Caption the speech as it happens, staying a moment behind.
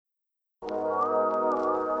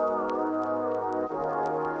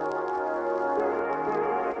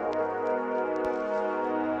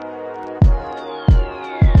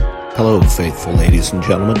Hello, faithful ladies and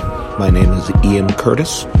gentlemen. My name is Ian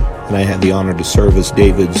Curtis, and I had the honor to serve as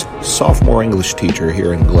David's sophomore English teacher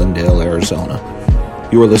here in Glendale, Arizona.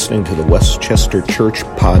 You are listening to the Westchester Church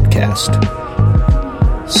Podcast.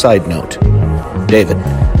 Side note, David,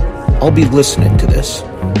 I'll be listening to this,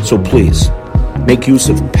 so please make use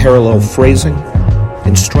of parallel phrasing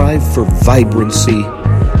and strive for vibrancy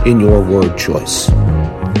in your word choice.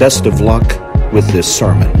 Best of luck with this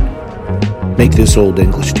sermon. Make this old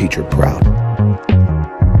English teacher proud.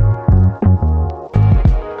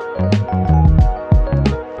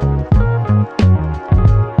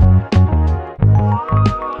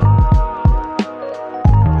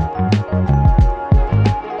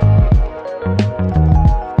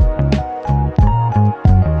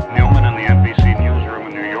 Newman in the NBC newsroom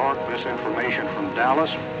in New York. This information from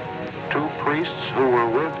Dallas. 2 priests who were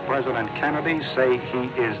with President Kennedy say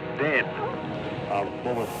he is dead of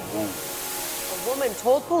bullet wounds. A woman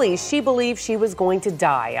told police she believed she was going to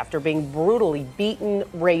die after being brutally beaten,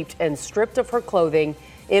 raped, and stripped of her clothing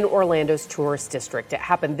in Orlando's tourist district. It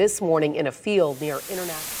happened this morning in a field near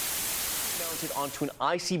International. Mounted onto an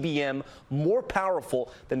ICBM more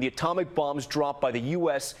powerful than the atomic bombs dropped by the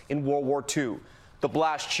U.S. in World War II. The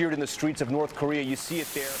blast cheered in the streets of North Korea. You see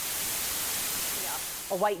it there.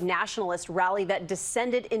 A white nationalist rally that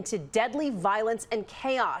descended into deadly violence and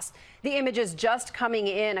chaos. The images just coming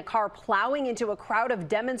in, a car plowing into a crowd of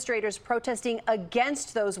demonstrators protesting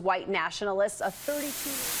against those white nationalists. A 4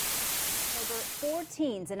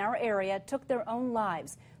 teens in our area took their own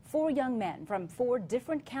lives. 4 young men from 4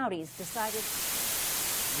 different counties decided.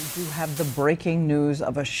 We do have the breaking news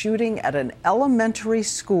of a shooting at an elementary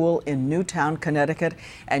school in Newtown, Connecticut.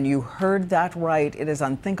 And you heard that right. It is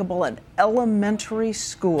unthinkable. An elementary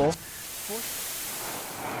school.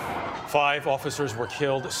 5 officers were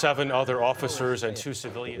killed, 7 other officers and 2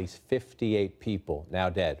 civilians. At least 58 people now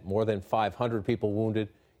dead, more than 500 people wounded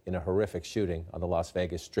in a horrific shooting on the Las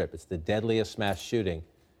Vegas Strip. It's the deadliest mass shooting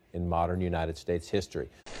in modern United States history.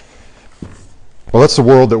 Well, that's the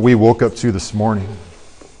world that we woke up to this morning.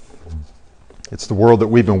 It's the world that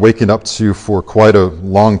we've been waking up to for quite a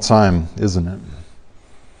long time, isn't it?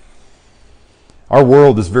 Our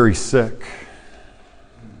world is very sick.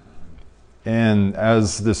 And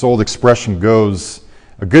as this old expression goes,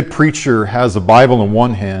 a good preacher has a Bible in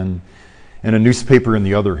one hand and a newspaper in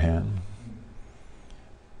the other hand.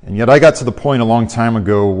 And yet I got to the point a long time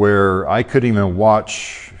ago where I couldn't even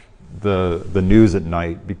watch the news at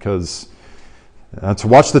night because to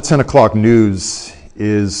watch the 10 o'clock news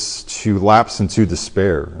is to lapse into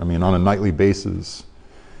despair. I mean, on a nightly basis.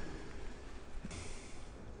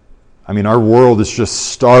 I mean, our world is just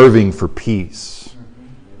starving for peace.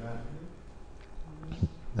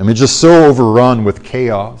 I mean, just so overrun with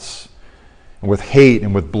chaos, and with hate,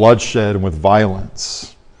 and with bloodshed, and with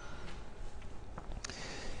violence.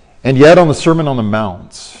 And yet, on the Sermon on the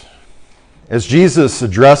Mount, as Jesus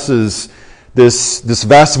addresses this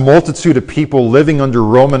vast multitude of people living under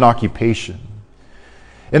Roman occupation,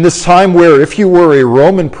 in this time where if you were a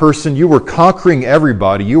Roman person, you were conquering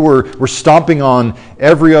everybody. You were stomping on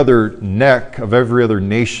every other neck of every other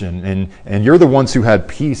nation. And you're the ones who had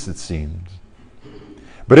peace, it seemed.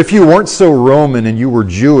 But if you weren't so Roman and you were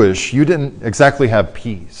Jewish, you didn't exactly have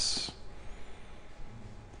peace.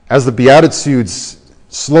 As the Beatitudes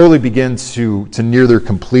slowly begin to near their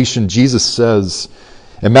completion, Jesus says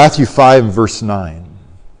in Matthew 5 and verse 9,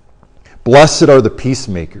 "Blessed are the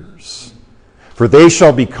peacemakers, for they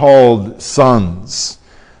shall be called sons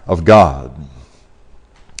of God."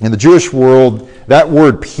 In the Jewish world, that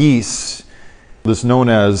word peace is known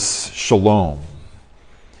as shalom.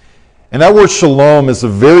 And that word shalom is a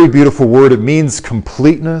very beautiful word. It means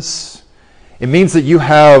completeness. It means that you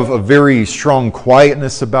have a very strong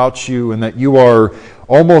quietness about you and that you are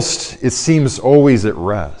almost, it seems, always at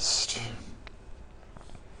rest.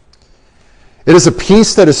 It is a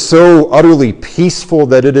peace that is so utterly peaceful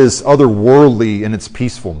that it is otherworldly in its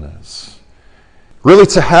peacefulness. Really,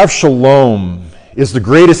 to have shalom is the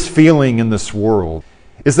greatest feeling in this world.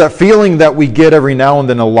 Is that feeling that we get every now and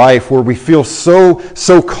then in life where we feel so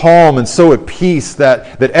calm and so at peace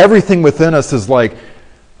that everything within us is like,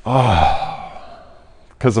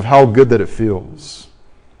 because of how good that it feels.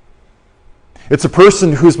 It's a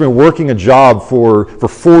person who's been working a job for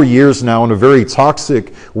 4 years now in a very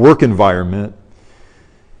toxic work environment.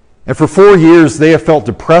 And for 4 years, they have felt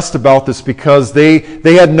depressed about this because they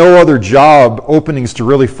had no other job openings to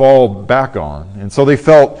really fall back on. And so they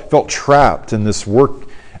felt trapped in this work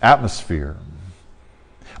atmosphere.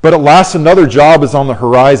 But at last, another job is on the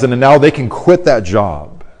horizon, and now they can quit that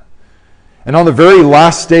job. And on the very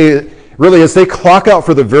last day, really, as they clock out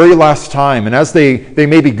for the very last time, and as they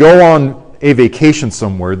maybe go on a vacation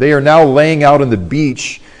somewhere, they are now laying out on the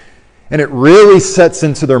beach, and it really sets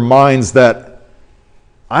into their minds that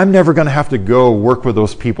I'm never going to have to go work with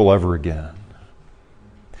those people ever again.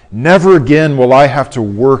 Never again will I have to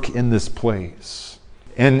work in this place.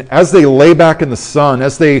 And as they lay back in the sun,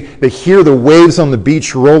 as they hear the waves on the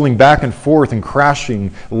beach rolling back and forth and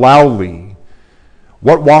crashing loudly,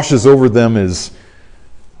 what washes over them is,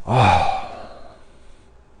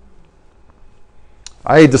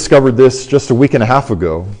 I discovered this just a week and a half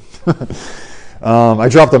ago. I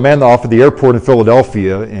dropped Amanda off at the airport in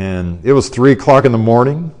Philadelphia, and it was 3 o'clock in the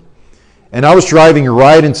morning, and I was driving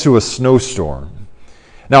right into a snowstorm.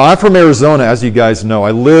 Now, I'm from Arizona, as you guys know.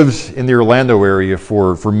 I lived in the Orlando area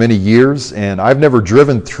for many years, and I've never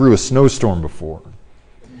driven through a snowstorm before.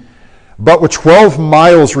 But with 12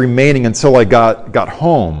 miles remaining until I got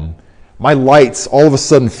home, my lights all of a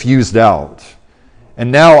sudden fused out.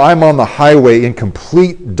 And now I'm on the highway in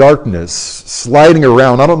complete darkness, sliding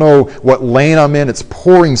around. I don't know what lane I'm in. It's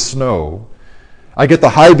pouring snow. I get the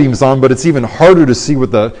high beams on, but it's even harder to see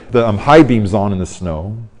with the high beams on in the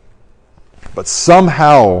snow. But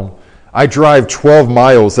somehow I drive 12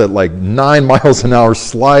 miles at like 9 miles an hour,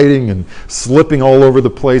 sliding and slipping all over the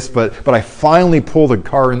place. But I finally pull the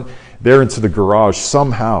car in there into the garage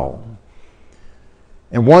somehow.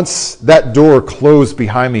 And once that door closed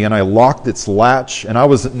behind me and I locked its latch, and I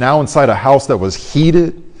was now inside a house that was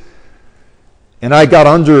heated, and I got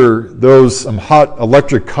under those hot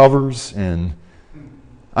electric covers, and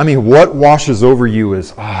I mean, what washes over you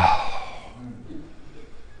is, I'm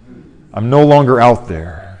no longer out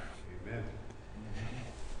there.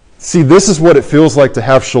 See, this is what it feels like to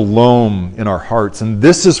have shalom in our hearts, and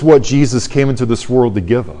this is what Jesus came into this world to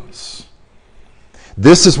give us.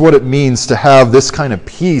 This is what it means to have this kind of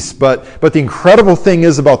peace. But the incredible thing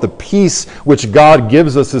is about the peace which God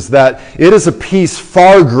gives us is that it is a peace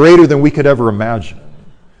far greater than we could ever imagine.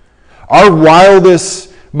 Our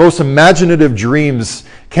wildest, most imaginative dreams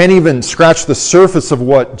can't even scratch the surface of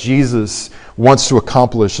what Jesus wants to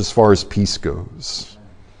accomplish as far as peace goes.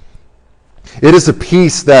 It is a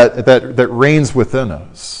peace that reigns within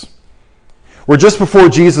us. Where just before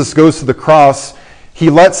Jesus goes to the cross, he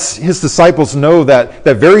lets his disciples know that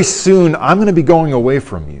very soon I'm going to be going away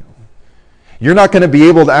from you. You're not going to be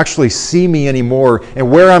able to actually see me anymore, and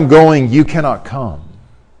where I'm going, you cannot come.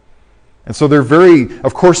 And so they're very,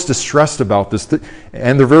 of course, distressed about this,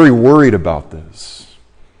 and they're very worried about this.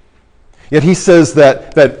 Yet he says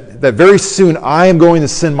that very soon I am going to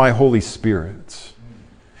send my Holy Spirit.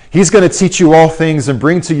 He's going to teach you all things and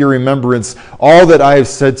bring to your remembrance all that I have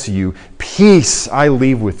said to you. Peace I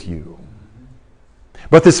leave with you.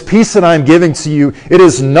 But this peace that I am giving to you, it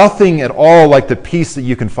is nothing at all like the peace that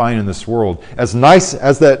you can find in this world, as nice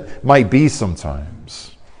as that might be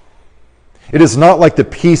sometimes. It is not like the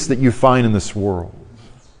peace that you find in this world.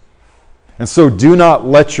 And so do not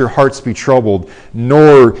let your hearts be troubled,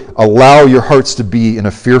 nor allow your hearts to be in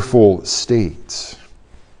a fearful state.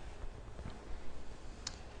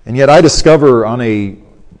 And yet I discover on an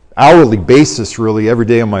hourly basis, really, every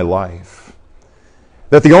day of my life,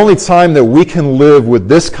 that the only time that we can live with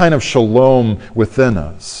this kind of shalom within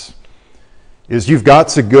us is you've got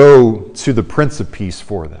to go to the Prince of Peace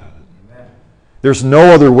for that. Amen. There's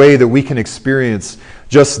no other way that we can experience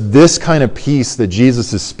just this kind of peace that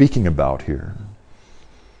Jesus is speaking about here.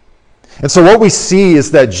 And so what we see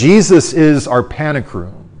is that Jesus is our panic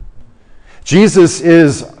room. Jesus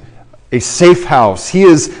is a safe house. He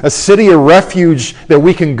is a city of refuge that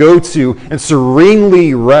we can go to and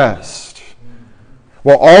serenely rest,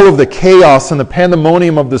 while all of the chaos and the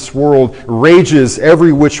pandemonium of this world rages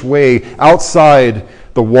every which way outside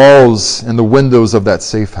the walls and the windows of that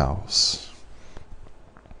safe house.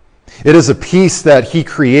 It is a peace that he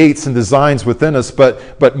creates and designs within us,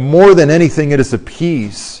 but more than anything, it is a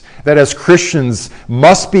peace that as Christians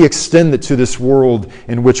must be extended to this world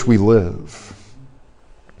in which we live.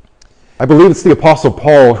 I believe it's the Apostle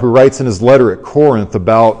Paul who writes in his letter at Corinth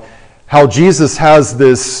about how Jesus has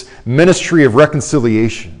this ministry of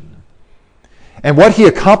reconciliation. And what he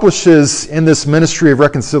accomplishes in this ministry of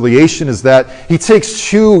reconciliation is that he takes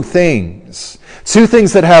two things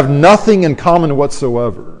that have nothing in common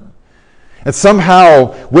whatsoever. And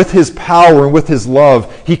somehow, with his power and with his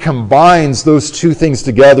love, he combines those two things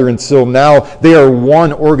together until now they are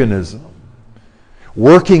one organism,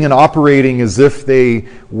 working and operating as if they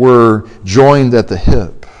were joined at the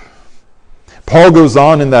hip. Paul goes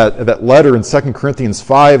on in that letter in 2 Corinthians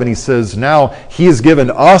 5, and he says, now he has given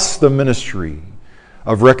us the ministry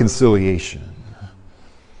of reconciliation.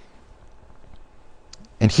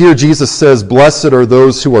 And here Jesus says, blessed are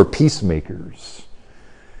those who are peacemakers.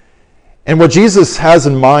 And what Jesus has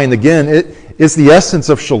in mind, again, it is the essence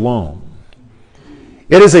of shalom.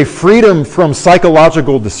 It is a freedom from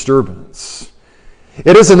psychological disturbance.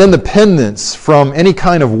 It is an independence from any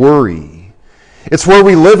kind of worry. It's where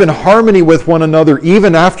we live in harmony with one another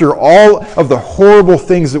even after all of the horrible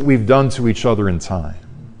things that we've done to each other in time.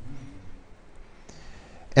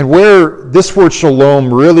 And where this word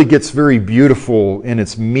shalom really gets very beautiful in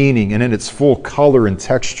its meaning and in its full color and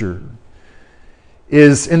texture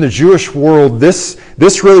is in the Jewish world, this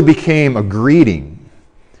really became a greeting,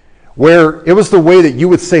 where it was the way that you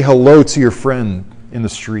would say hello to your friend in the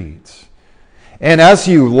street. And as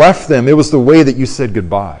you left them, it was the way that you said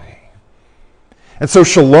goodbye. And so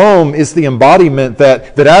shalom is the embodiment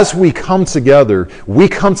that as we come together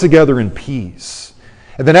in peace.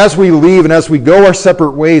 And then as we leave and as we go our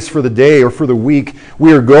separate ways for the day or for the week,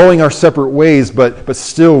 we are going our separate ways, but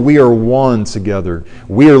still we are one together.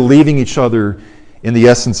 We are leaving each other in the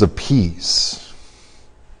essence of peace.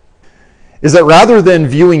 Is that rather than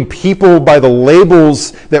viewing people by the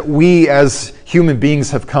labels that we as human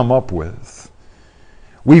beings have come up with,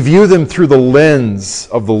 we view them through the lens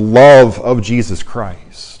of the love of Jesus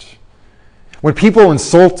Christ. When people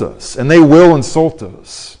insult us, and they will insult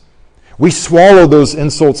us, we swallow those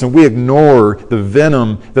insults and we ignore the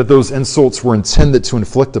venom that those insults were intended to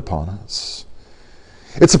inflict upon us.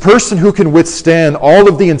 It's a person who can withstand all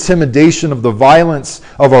of the intimidation of the violence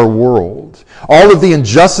of our world, all of the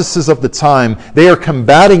injustices of the time. They are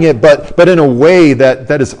combating it, but in a way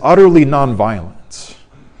that is utterly nonviolent.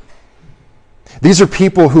 These are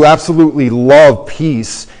people who absolutely love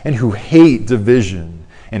peace and who hate division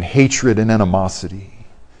and hatred and animosity.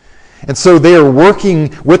 And so they are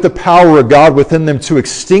working with the power of God within them to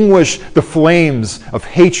extinguish the flames of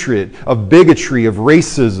hatred, of bigotry, of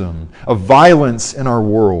racism, of violence in our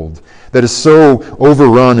world that is so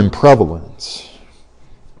overrun and prevalent.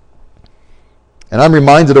 And I'm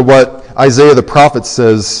reminded of what Isaiah the prophet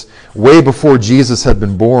says way before Jesus had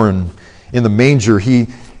been born in the manger. He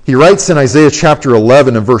writes in Isaiah chapter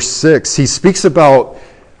 11 and verse 6, he speaks about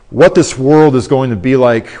what this world is going to be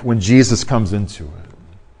like when Jesus comes into it.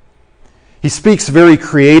 He speaks very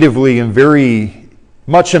creatively and very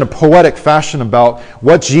much in a poetic fashion about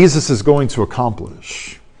what Jesus is going to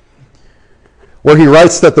accomplish. Where he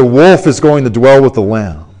writes that the wolf is going to dwell with the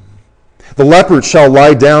lamb. The leopard shall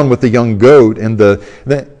lie down with the young goat, and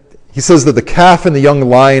he says that the calf and the young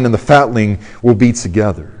lion and the fatling will be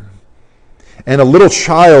together. And a little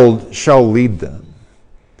child shall lead them.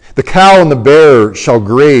 The cow and the bear shall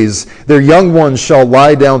graze, their young ones shall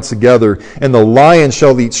lie down together, and the lion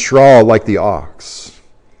shall eat straw like the ox.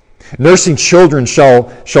 Nursing children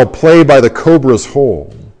shall play by the cobra's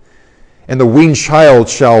hole, and the weaned child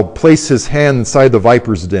shall place his hand inside the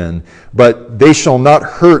viper's den, but they shall not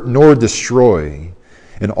hurt nor destroy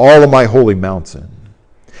in all of my holy mountain.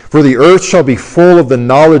 For the earth shall be full of the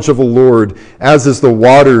knowledge of the Lord, as is the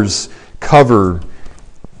waters cover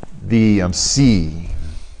the sea.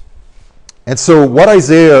 And so what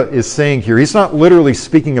Isaiah is saying here, he's not literally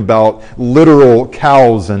speaking about literal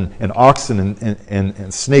cows and oxen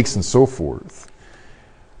and snakes and so forth.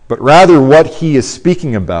 But rather what he is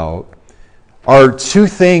speaking about are two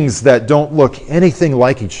things that don't look anything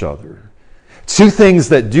like each other. Two things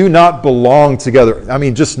that do not belong together. I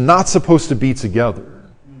mean, just not supposed to be together.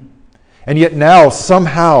 And yet now,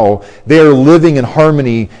 somehow, they are living in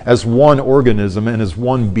harmony as one organism and as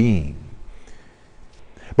one being.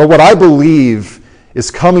 But what I believe is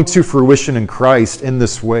coming to fruition in Christ in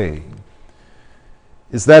this way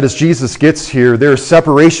is that as Jesus gets here, there is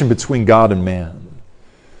separation between God and man.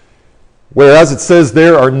 Whereas it says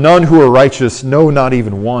there are none who are righteous, no, not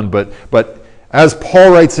even one. But as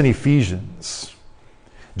Paul writes in Ephesians,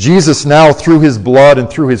 Jesus now through his blood and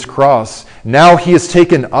through his cross, now he has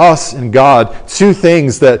taken us and God, two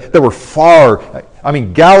things that were far,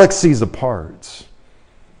 galaxies apart.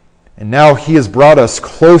 And now he has brought us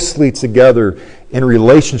closely together in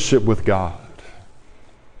relationship with God.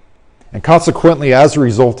 And consequently, as a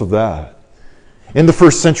result of that, in the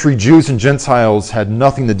first century, Jews and Gentiles had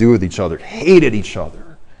nothing to do with each other, hated each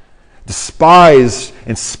other, despised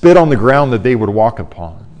and spit on the ground that they would walk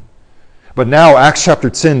upon. But now, Acts chapter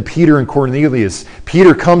 10, Peter and Cornelius,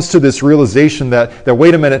 Peter comes to this realization that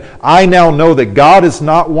wait a minute, I now know that God is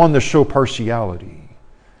not one to show partiality.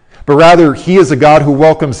 But rather, he is a God who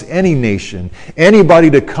welcomes any nation,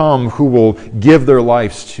 anybody to come who will give their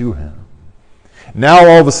lives to him. Now,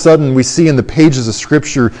 all of a sudden, we see in the pages of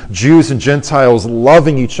Scripture, Jews and Gentiles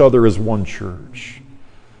loving each other as one church.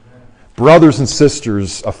 Brothers and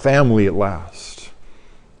sisters, a family at last.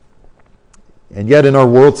 And yet in our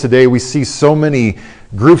world today, we see so many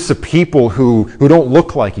groups of people who don't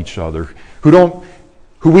look like each other, who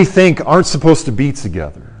we think aren't supposed to be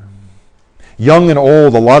together. Young and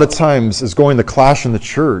old, a lot of times, is going to clash in the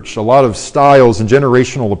church. A lot of styles and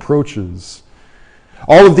generational approaches.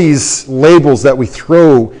 All of these labels that we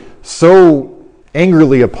throw so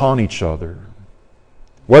angrily upon each other,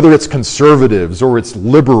 whether it's conservatives or it's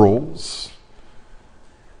liberals.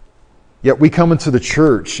 Yet we come into the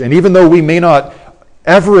church, and even though we may not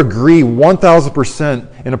ever agree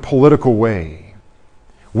 1,000% in a political way,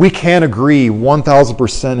 we can agree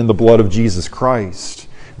 1,000% in the blood of Jesus Christ,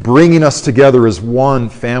 bringing us together as one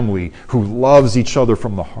family who loves each other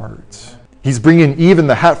from the heart. He's bringing even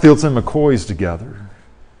the Hatfields and McCoys together.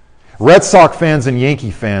 Red Sox fans and Yankee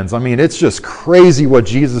fans. I mean, it's just crazy what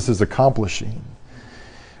Jesus is accomplishing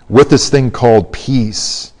with this thing called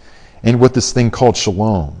peace and with this thing called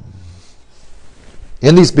shalom.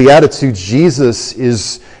 In these Beatitudes, Jesus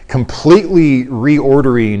is completely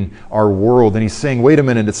reordering our world. And he's saying, wait a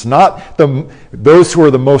minute, it's not those who are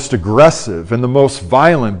the most aggressive and the most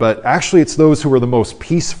violent, but actually it's those who are the most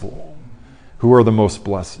peaceful, who are the most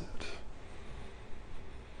blessed.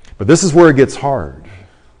 But this is where it gets hard.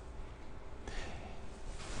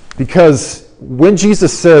 Because when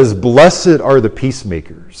Jesus says, blessed are the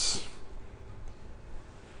peacemakers,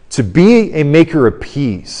 to be a maker of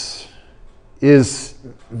peace is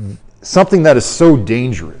something that is so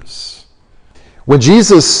dangerous. When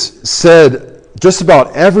Jesus said just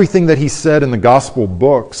about everything that he said in the gospel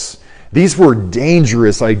books, these were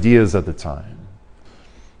dangerous ideas at the time.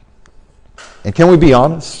 And can we be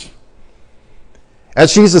honest?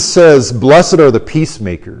 As Jesus says, blessed are the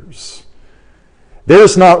peacemakers, there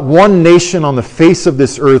is not one nation on the face of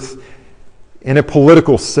this earth in a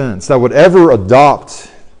political sense that would ever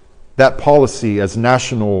adopt that policy as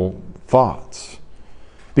national thought.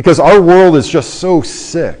 Because our world is just so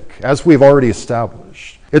sick, as we've already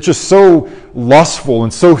established. It's just so lustful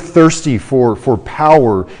and so thirsty for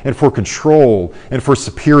power and for control and for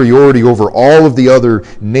superiority over all of the other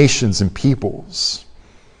nations and peoples.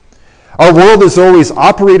 Our world has always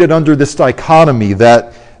operated under this dichotomy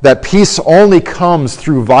that peace only comes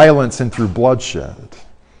through violence and through bloodshed.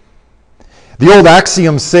 The old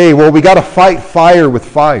axioms say, well, we got to fight fire with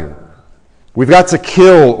fire. We've got to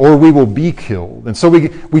kill or we will be killed. And so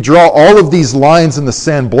we draw all of these lines in the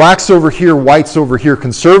sand. Blacks over here, whites over here,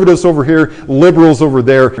 conservatives over here, liberals over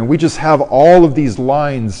there. And we just have all of these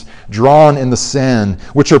lines drawn in the sand,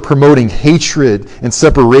 which are promoting hatred and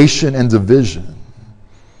separation and division.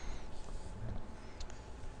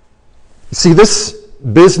 You see, this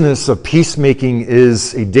business of peacemaking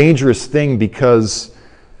is a dangerous thing because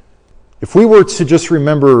if we were to just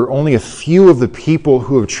remember only a few of the people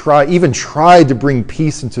who have tried to bring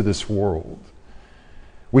peace into this world,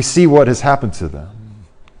 we see what has happened to them.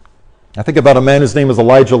 I think about a man whose name is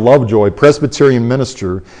Elijah Lovejoy, Presbyterian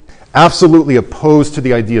minister, absolutely opposed to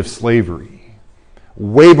the idea of slavery.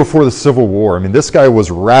 Way before the Civil War. I mean, this guy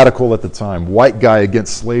was radical at the time, white guy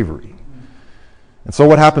against slavery. And so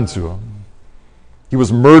what happened to him? He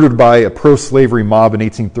was murdered by a pro-slavery mob in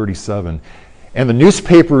 1837. And the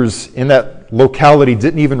newspapers in that locality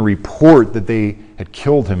didn't even report that they had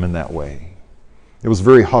killed him in that way. It was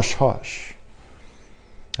very hush-hush.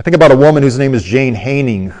 I think about a woman whose name is Jane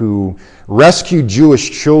Haining, who rescued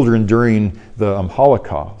Jewish children during the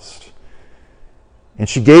Holocaust. And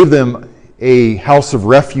she gave them a house of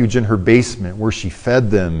refuge in her basement where she fed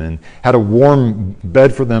them and had a warm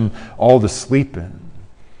bed for them all to sleep in.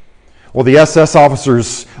 Well, the SS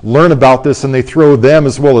officers learn about this and they throw them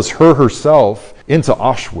as well as her herself into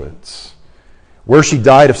Auschwitz, where she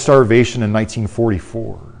died of starvation in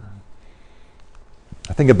 1944.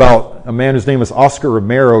 I think about a man whose name is Oscar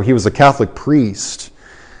Romero. He was a Catholic priest.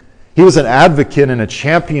 He was an advocate and a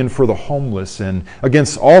champion for the homeless and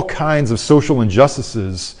against all kinds of social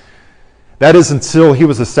injustices. That is until he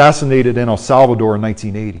was assassinated in El Salvador in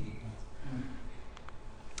 1980.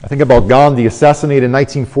 I think about Gandhi, assassinated in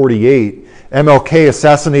 1948, MLK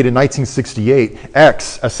assassinated in 1968,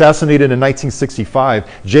 X assassinated in 1965,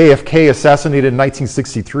 JFK assassinated in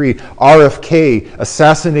 1963, RFK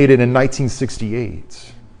assassinated in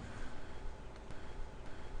 1968.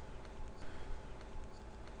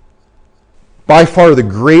 By far the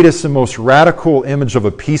greatest and most radical image of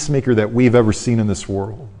a peacemaker that we've ever seen in this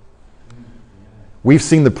world. We've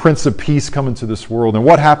seen the Prince of Peace come into this world, and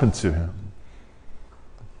what happened to him?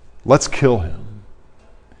 Let's kill him.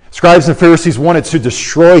 Scribes and Pharisees wanted to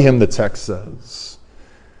destroy him, the text says.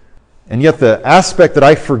 And yet the aspect that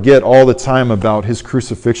I forget all the time about his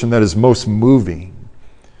crucifixion that is most moving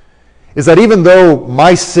is that even though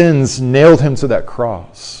my sins nailed him to that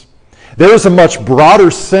cross, There is a much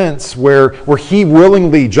broader sense where he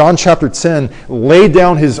willingly, John chapter 10, laid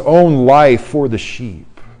down his own life for the sheep.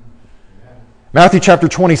 Matthew chapter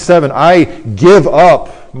 27, I give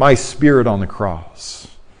up my spirit on the cross.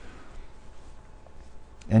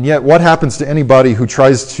 And yet, what happens to anybody who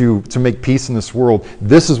tries to make peace in this world?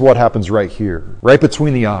 This is what happens right here, right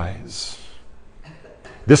between the eyes.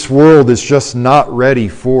 This world is just not ready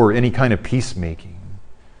for any kind of peacemaking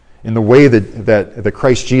in the way that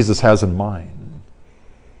Christ Jesus has in mind.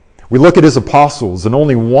 We look at his apostles, and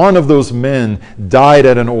only one of those men died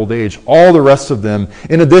at an old age. All the rest of them,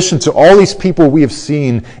 in addition to all these people we have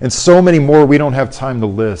seen, and so many more we don't have time to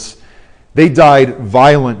list, they died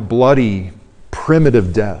violent, bloody,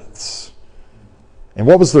 primitive deaths. And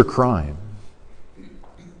what was their crime?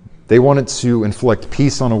 They wanted to inflict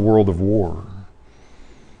peace on a world of war.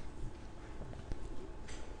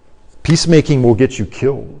 Peacemaking will get you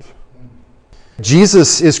killed.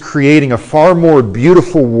 Jesus is creating a far more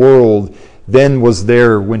beautiful world than was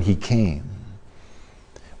there when he came.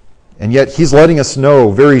 And yet he's letting us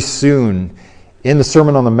know very soon in the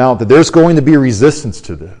Sermon on the Mount that there's going to be resistance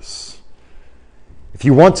to this. If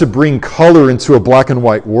you want to bring color into a black and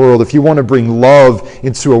white world, if you want to bring love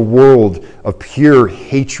into a world of pure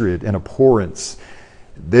hatred and abhorrence,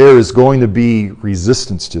 there is going to be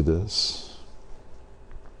resistance to this.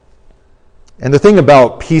 And the thing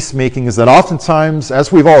about peacemaking is that oftentimes,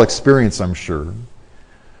 as we've all experienced, I'm sure,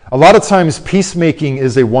 a lot of times peacemaking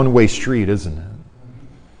is a one-way street, isn't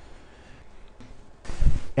it?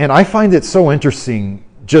 And I find it so interesting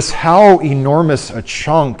just how enormous a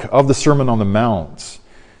chunk of the Sermon on the Mount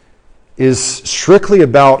is strictly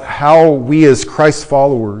about how we as Christ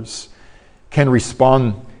followers can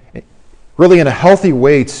respond really in a healthy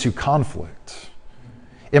way to conflict.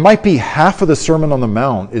 It might be half of the Sermon on the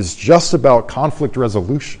Mount is just about conflict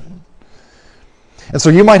resolution. And so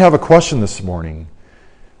you might have a question this morning.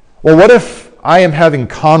 Well, what if I am having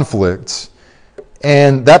conflict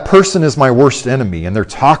and that person is my worst enemy and they're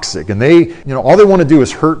toxic and they, all they want to do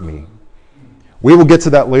is hurt me? We will get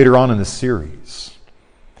to that later on in the series.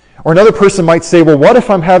 Or another person might say, well, what if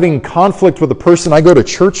I'm having conflict with a person I go to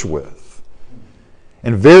church with?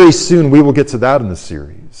 And very soon we will get to that in the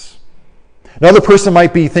series. Another person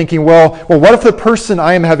might be thinking, well, what if the person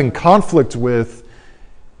I am having conflict with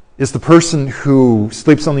is the person who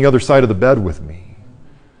sleeps on the other side of the bed with me?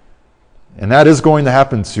 And that is going to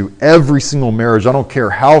happen to every single marriage. I don't care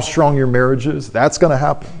how strong your marriage is, that's going to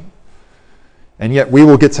happen. And yet we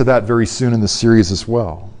will get to that very soon in the series as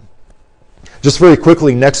well. Just very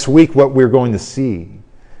quickly, next week, what we're going to see.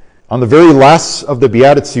 On the very last of the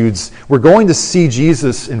Beatitudes, we're going to see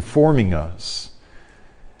Jesus informing us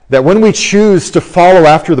that when we choose to follow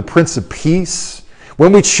after the Prince of Peace,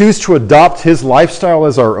 when we choose to adopt his lifestyle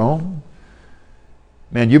as our own,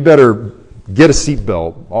 man, you better get a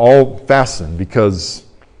seatbelt all fastened, because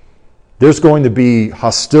there's going to be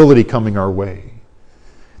hostility coming our way.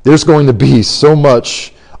 There's going to be so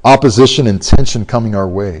much opposition and tension coming our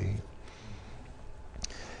way.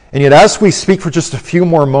 And yet, as we speak for just a few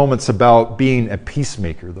more moments about being a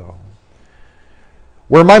peacemaker, though,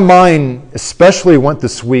 where my mind especially went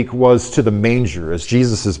this week was to the manger as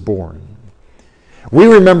Jesus is born. We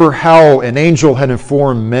remember how an angel had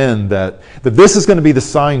informed men that this is going to be the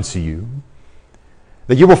sign to you,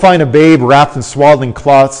 that you will find a babe wrapped in swaddling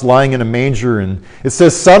cloths lying in a manger. And it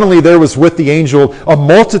says, suddenly there was with the angel a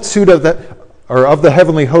multitude of the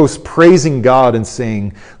heavenly host praising God and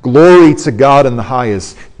saying, glory to God in the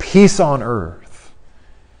highest, peace on earth,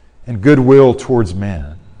 and goodwill towards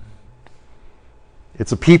man.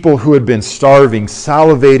 It's a people who had been starving,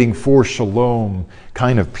 salivating for shalom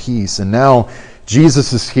kind of peace. And now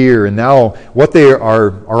Jesus is here, and now what they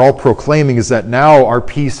are all proclaiming is that now our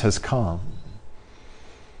peace has come.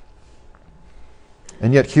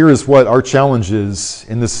 And yet here is what our challenge is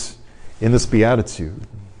in this beatitude.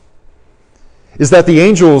 Is that the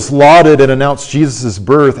angels lauded and announced Jesus'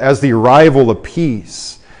 birth as the arrival of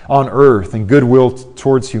peace on earth and goodwill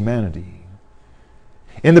towards humanity.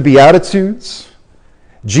 In the Beatitudes,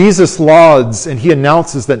 Jesus lauds and he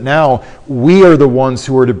announces that now we are the ones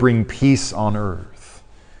who are to bring peace on earth.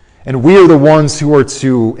 And we are the ones who are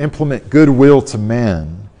to implement goodwill to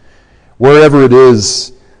man wherever it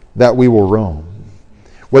is that we will roam.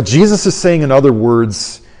 What Jesus is saying, in other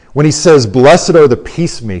words, when he says, blessed are the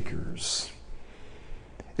peacemakers,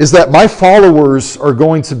 is that my followers are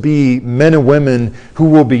going to be men and women who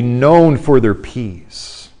will be known for their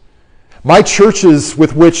peace. My churches,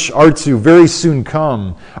 with which are to very soon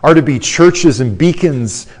come, are to be churches and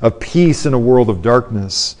beacons of peace in a world of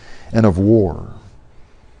darkness and of war.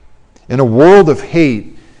 In a world of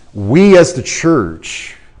hate, we as the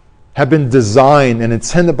church have been designed and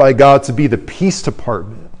intended by God to be the peace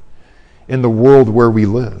department in the world where we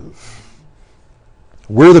live.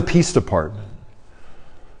 We're the peace department.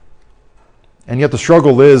 And yet the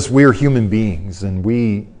struggle is we're human beings, and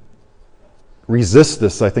we resist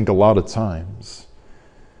this, I think, a lot of times.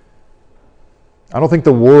 I don't think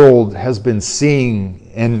the world has been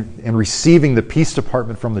seeing and receiving the peace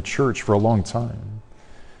department from the church for a long time.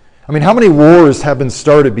 I mean, how many wars have been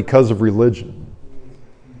started because of religion?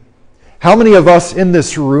 How many of us in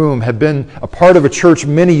this room have been a part of a church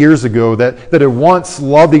many years ago that had once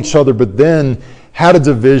loved each other but then had a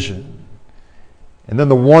division? And then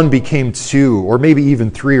the one became two, or maybe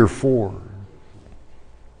even three or four.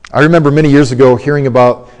 I remember many years ago hearing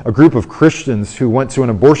about a group of Christians who went to an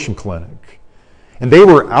abortion clinic. And they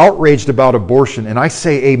were outraged about abortion, and I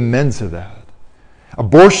say amen to that.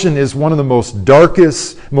 Abortion is one of the most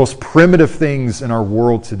darkest, most primitive things in our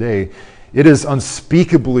world today. It is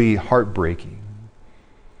unspeakably heartbreaking.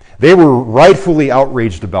 They were rightfully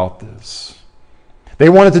outraged about this. They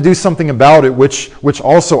wanted to do something about it, which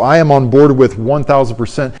also I am on board with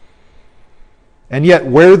 1,000%. And yet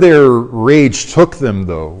where their rage took them,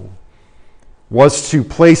 though, was to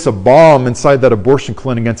place a bomb inside that abortion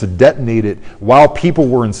clinic and to detonate it while people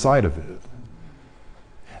were inside of it.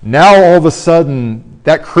 Now all of a sudden,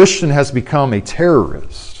 that Christian has become a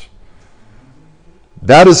terrorist.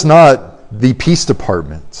 That is not the peace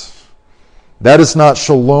department. That is not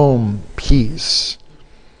shalom peace.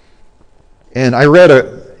 And I read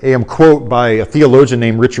a quote by a theologian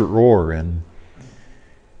named Richard Rohr, and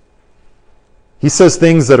he says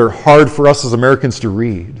things that are hard for us as Americans to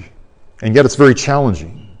read, and yet it's very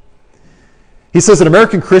challenging. He says that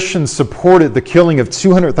American Christians supported the killing of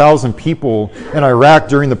 200,000 people in Iraq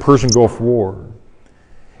during the Persian Gulf War,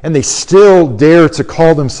 and they still dare to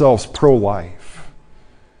call themselves pro-life.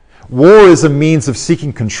 War is a means of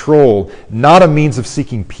seeking control, not a means of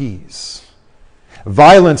seeking peace.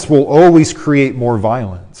 Violence will always create more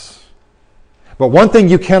violence. But one thing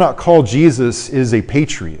you cannot call Jesus is a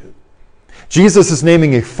patriot. Jesus is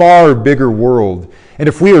naming a far bigger world. And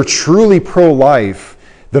if we are truly pro-life,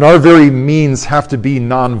 then our very means have to be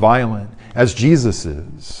nonviolent, as Jesus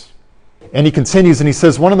is. And he continues and he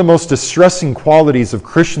says, one of the most distressing qualities of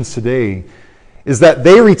Christians today is that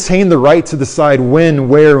they retain the right to decide when,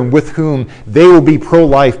 where, and with whom they will be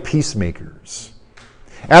pro-life peacemakers.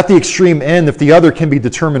 At the extreme end, if the other can be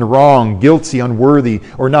determined wrong, guilty, unworthy,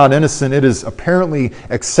 or not innocent, it is apparently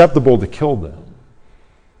acceptable to kill them.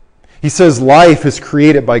 He says life is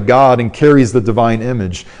created by God and carries the divine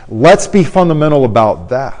image. Let's be fundamental about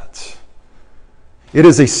that. It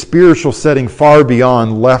is a spiritual setting far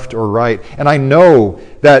beyond left or right. And I know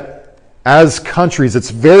that as countries, it's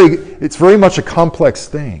very much a complex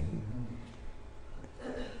thing.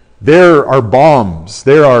 There are bombs,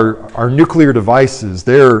 there are nuclear devices,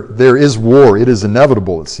 there is war. It is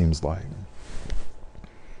inevitable, it seems like.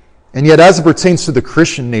 And yet, as it pertains to the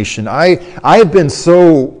Christian nation, I have been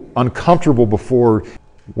so uncomfortable before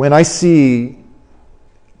when I see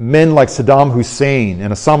men like Saddam Hussein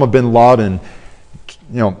and Osama bin Laden,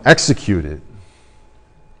 executed.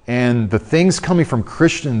 And the things coming from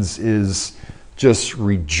Christians is just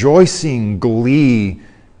rejoicing glee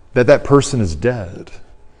that that person is dead.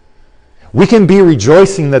 We can be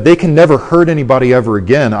rejoicing that they can never hurt anybody ever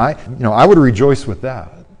again. I would rejoice with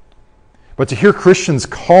that. But to hear Christians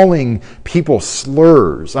calling people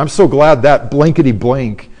slurs, I'm so glad that blankety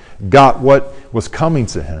blank got what was coming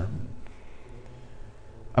to him.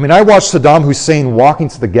 I mean, I watched Saddam Hussein walking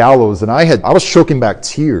to the gallows, and I was choking back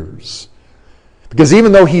tears. Because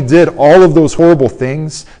even though he did all of those horrible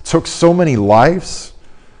things, took so many lives,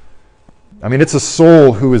 I mean, it's a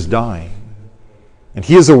soul who is dying. And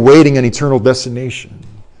he is awaiting an eternal destination.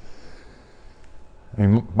 I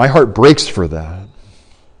mean, my heart breaks for that.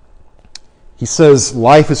 He says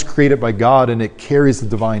life is created by God and it carries the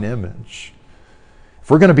divine image. If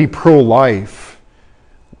we're going to be pro-life,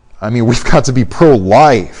 I mean, we've got to be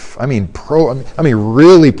pro-life. I mean,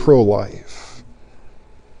 really pro-life.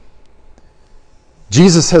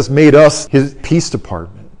 Jesus has made us his peace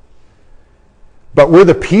department. But we're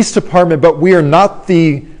the peace department, but we are not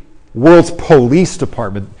the world's police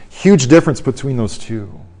department. Huge difference between those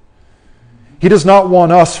two. He does not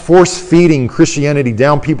want us force-feeding Christianity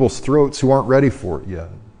down people's throats who aren't ready for it yet.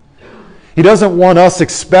 He doesn't want us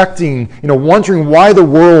expecting, wondering why the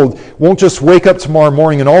world won't just wake up tomorrow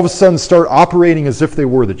morning and all of a sudden start operating as if they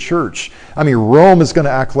were the church. I mean, Rome is going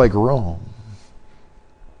to act like Rome.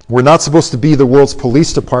 We're not supposed to be the world's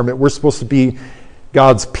police department. We're supposed to be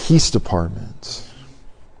God's peace department.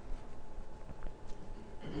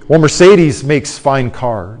 Well, Mercedes makes fine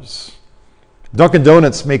cars. Dunkin'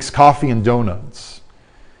 Donuts makes coffee and donuts.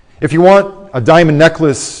 If you want a diamond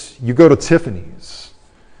necklace, you go to Tiffany's.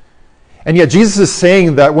 And yet Jesus is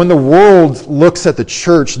saying that when the world looks at the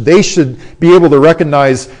church, they should be able to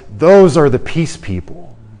recognize those are the peace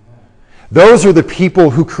people. Those are the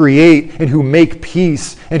people who create and who make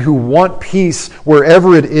peace and who want peace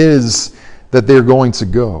wherever it is that they're going to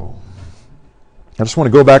go. I just want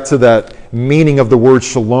to go back to that meaning of the word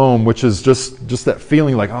shalom, which is just that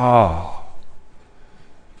feeling like,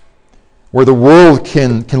 where the world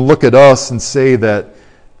can look at us and say that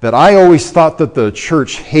I always thought that the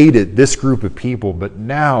church hated this group of people, but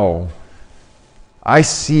now I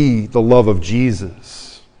see the love of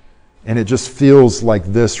Jesus, and it just feels like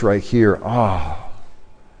this right here.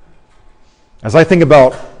 As I think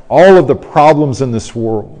about all of the problems in this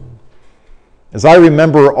world, as I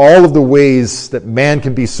remember all of the ways that man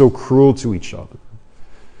can be so cruel to each other,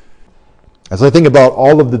 as I think about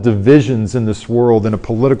all of the divisions in this world in a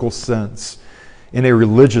political sense, in a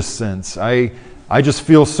religious sense, I just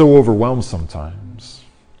feel so overwhelmed sometimes.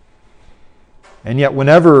 And yet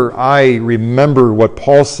whenever I remember what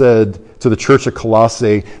Paul said to the church at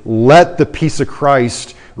Colossae, let the peace of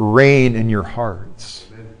Christ reign in your hearts,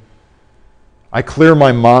 I clear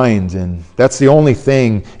my mind, and that's the only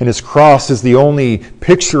thing, and his cross is the only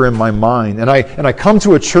picture in my mind. And I come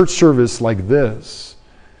to a church service like this.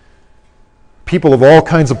 People of all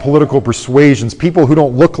kinds of political persuasions, people who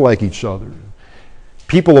don't look like each other,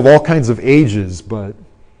 people of all kinds of ages, but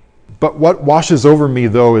what washes over me,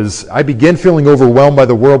 though, is I begin feeling overwhelmed by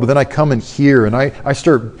the world, but then I come in here, and I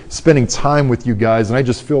start spending time with you guys, and I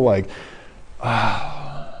just feel like,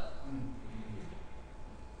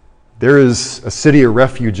 there is a city of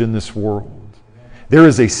refuge in this world. There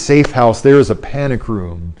is a safe house. There is a panic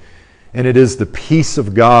room. And it is the peace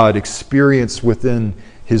of God experienced within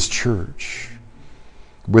his church.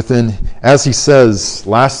 Within, as he says,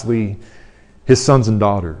 lastly, his sons and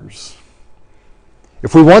daughters.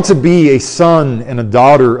 If we want to be a son and a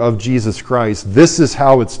daughter of Jesus Christ, this is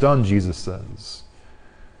how it's done, Jesus says.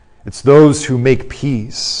 It's those who make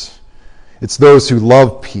peace. It's those who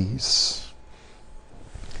love peace.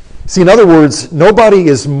 See, in other words, nobody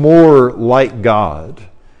is more like God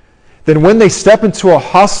than when they step into a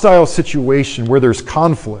hostile situation where there's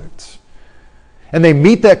conflict. And they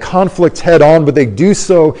meet that conflict head on, but they do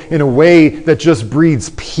so in a way that just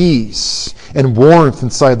breeds peace and warmth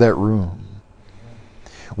inside that room.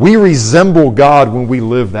 We resemble God when we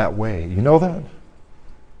live that way. You know that?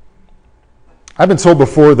 I've been told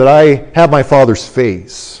before that I have my Father's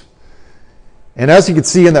face. And as you can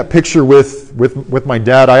see in that picture with my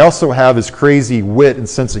dad, I also have his crazy wit and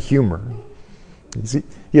sense of humor.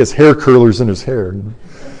 He has hair curlers in his hair.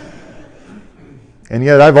 And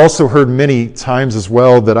yet I've also heard many times as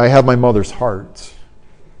well that I have my mother's heart.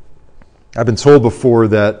 I've been told before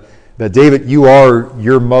that David, you are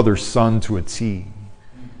your mother's son to a T.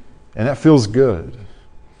 And that feels good.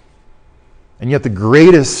 And yet the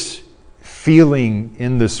greatest feeling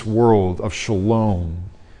in this world of shalom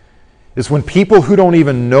is when people who don't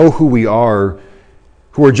even know who we are,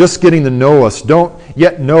 who are just getting to know us, don't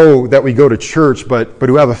yet know that we go to church, but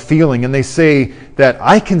who have a feeling, and they say that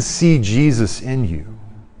I can see Jesus in you.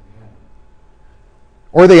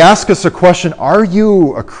 Or they ask us a question, are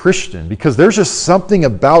you a Christian? Because there's just something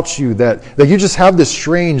about you that you just have this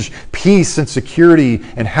strange peace and security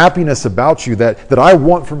and happiness about you that I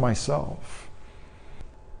want for myself.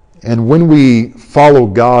 And when we follow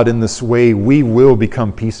God in this way, we will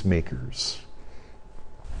become peacemakers.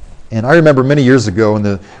 And I remember many years ago in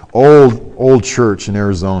the old church in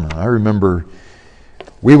Arizona, I remember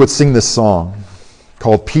we would sing this song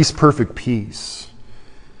called Peace, Perfect Peace.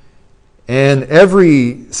 And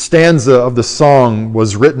every stanza of the song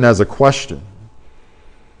was written as a question.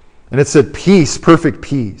 And it said, peace, perfect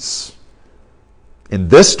peace. In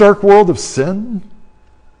this dark world of sin,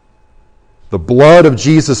 the blood of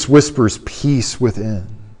Jesus whispers peace within.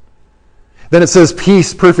 Then it says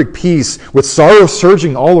peace, perfect peace, with sorrow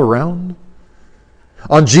surging all around.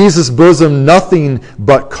 On Jesus' bosom nothing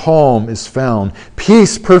but calm is found.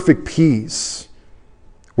 Peace, perfect peace,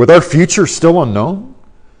 with our future still unknown.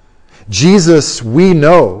 Jesus we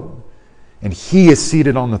know, and he is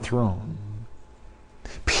seated on the throne.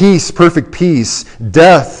 Peace, perfect peace,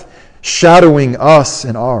 death shadowing us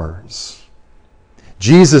and ours.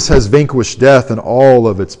 Jesus has vanquished death and all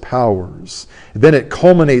of its powers. Then it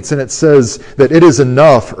culminates and it says that it is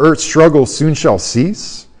enough. Earth's struggle soon shall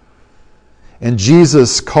cease. And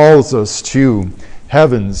Jesus calls us to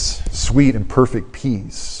heaven's sweet and perfect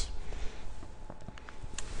peace.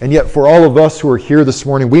 And yet for all of us who are here this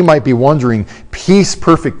morning, we might be wondering, peace,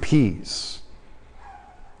 perfect peace.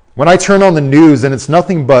 When I turn on the news and it's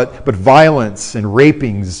nothing but violence and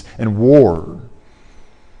rapings and war.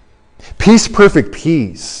 Peace, perfect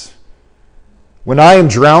peace. When I am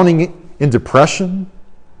drowning in depression.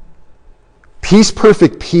 Peace,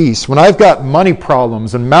 perfect peace. When I've got money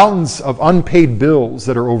problems and mountains of unpaid bills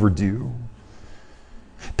that are overdue.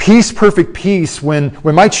 Peace, perfect peace when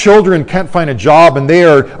my children can't find a job and they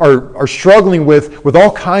are struggling with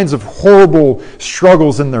all kinds of horrible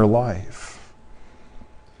struggles in their life.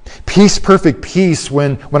 Peace, perfect peace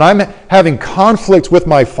when I'm having conflict with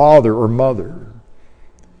my father or mother.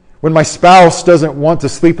 When my spouse doesn't want to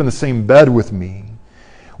sleep in the same bed with me.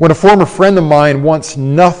 When a former friend of mine wants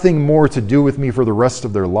nothing more to do with me for the rest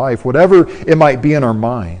of their life, whatever it might be in our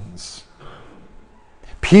minds.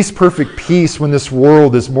 Peace, perfect peace when this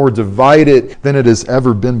world is more divided than it has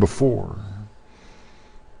ever been before.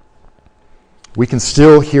 We can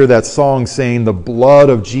still hear that song saying, the blood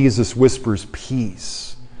of Jesus whispers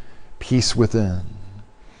peace, peace within.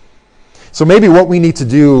 So maybe what we need to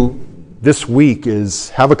do this week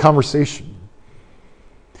is have a conversation.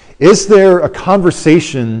 Is there a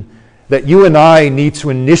conversation that you and I need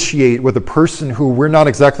to initiate with a person who we're not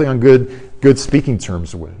exactly on good speaking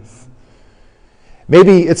terms with?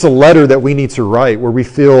 Maybe it's a letter that we need to write where we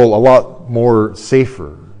feel a lot more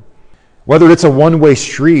safer. Whether it's a one-way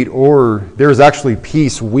street or there's actually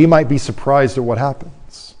peace, we might be surprised at what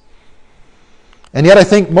happens. And yet I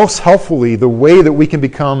think most helpfully, the way that we can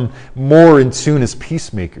become more in tune as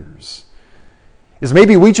peacemakers is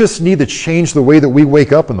maybe we just need to change the way that we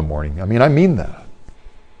wake up in the morning. I mean that.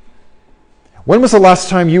 When was the last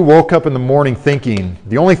time you woke up in the morning thinking,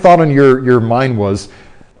 the only thought on your mind was,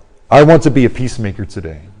 I want to be a peacemaker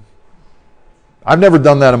today? I've never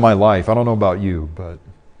done that in my life. I don't know about you, but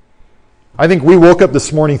I think we woke up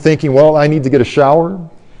this morning thinking, well, I need to get a shower.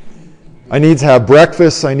 I need to have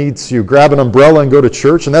breakfast. I need to grab an umbrella and go to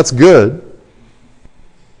church, and that's good.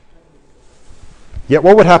 Yet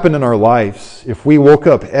what would happen in our lives if we woke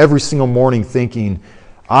up every single morning thinking,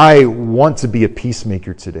 I want to be a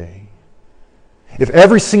peacemaker today? If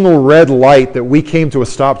every single red light that we came to a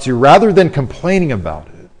stop to, rather than complaining about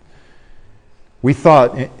it, we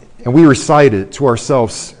thought, and we recited to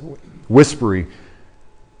ourselves, whispering,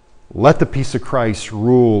 let the peace of Christ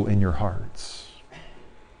rule in your hearts.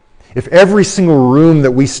 If every single room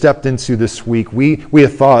that we stepped into this week, we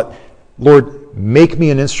had thought, Lord, make me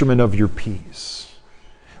an instrument of your peace.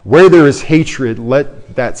 Where there is hatred,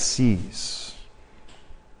 let that cease.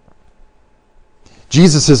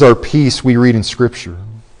 Jesus is our peace, we read in Scripture.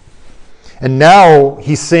 And now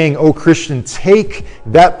he's saying, oh Christian, take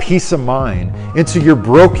that peace of mind into your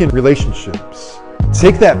broken relationships.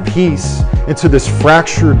 Take that peace into this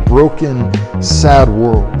fractured, broken, sad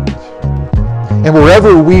world. And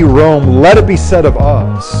wherever we roam, let it be said of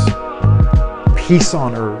us, peace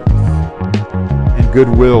on earth and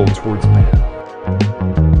goodwill towards man.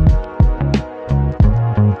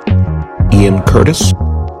 Ian Curtis.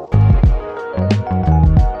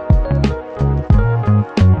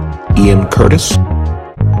 Ian Curtis.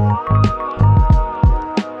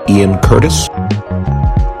 Ian Curtis.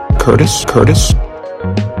 Curtis.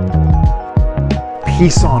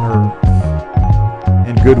 Peace on earth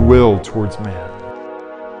and goodwill towards man.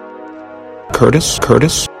 Curtis.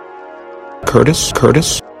 Curtis.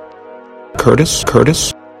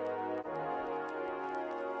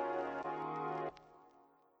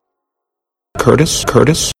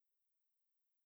 Curtis.